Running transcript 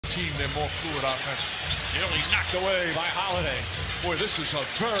scheme their more fluid offense. Nearly knocked away by Holiday. Boy, this is a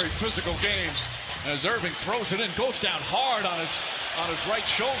very physical game as Irving throws it in, goes down hard on his right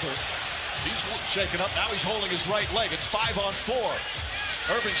shoulder. He's shaken up. Now he's holding his right leg. It's 5-on-4.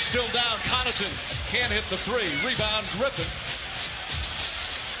 Irving still down. Connaughton can't hit the three. Rebound Griffin.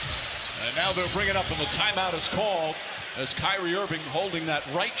 And now they'll bring it up, and the timeout is called as Kyrie Irving holding that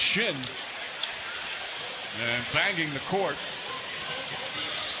right shin and banging the court.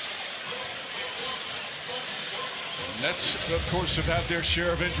 The Nets, of course, have had their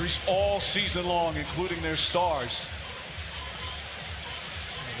share of injuries all season long, including their stars.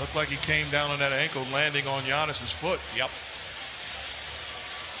 It looked like he came down on that ankle, landing on Giannis's foot. Yep.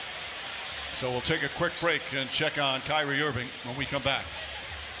 So we'll take a quick break and check on Kyrie Irving when we come back.